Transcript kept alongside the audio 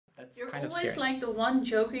That's You're kind of always scary. like the one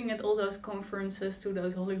joking at all those conferences to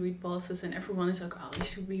those Hollywood bosses, and everyone is like, "Oh, you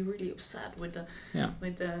should be really upset with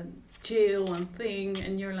the jail and thing,"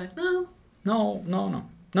 and you're like, "No,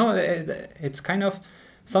 No. It's kind of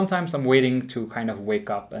sometimes I'm waiting to kind of wake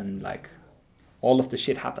up and like all of the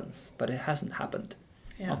shit happens, but it hasn't happened.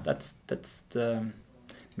 yeah, That's the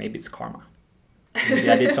maybe it's karma. Maybe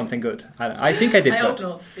I did something good. I think I did I good. hope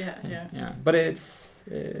not." Yeah. Yeah, but it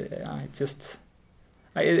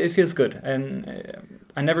feels good, and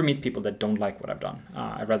I never meet people that don't like what I've done.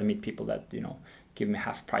 I'd rather meet people that give me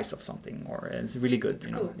half price of something, or it's really good. It's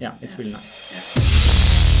cool. Yeah, it's really nice. Yeah.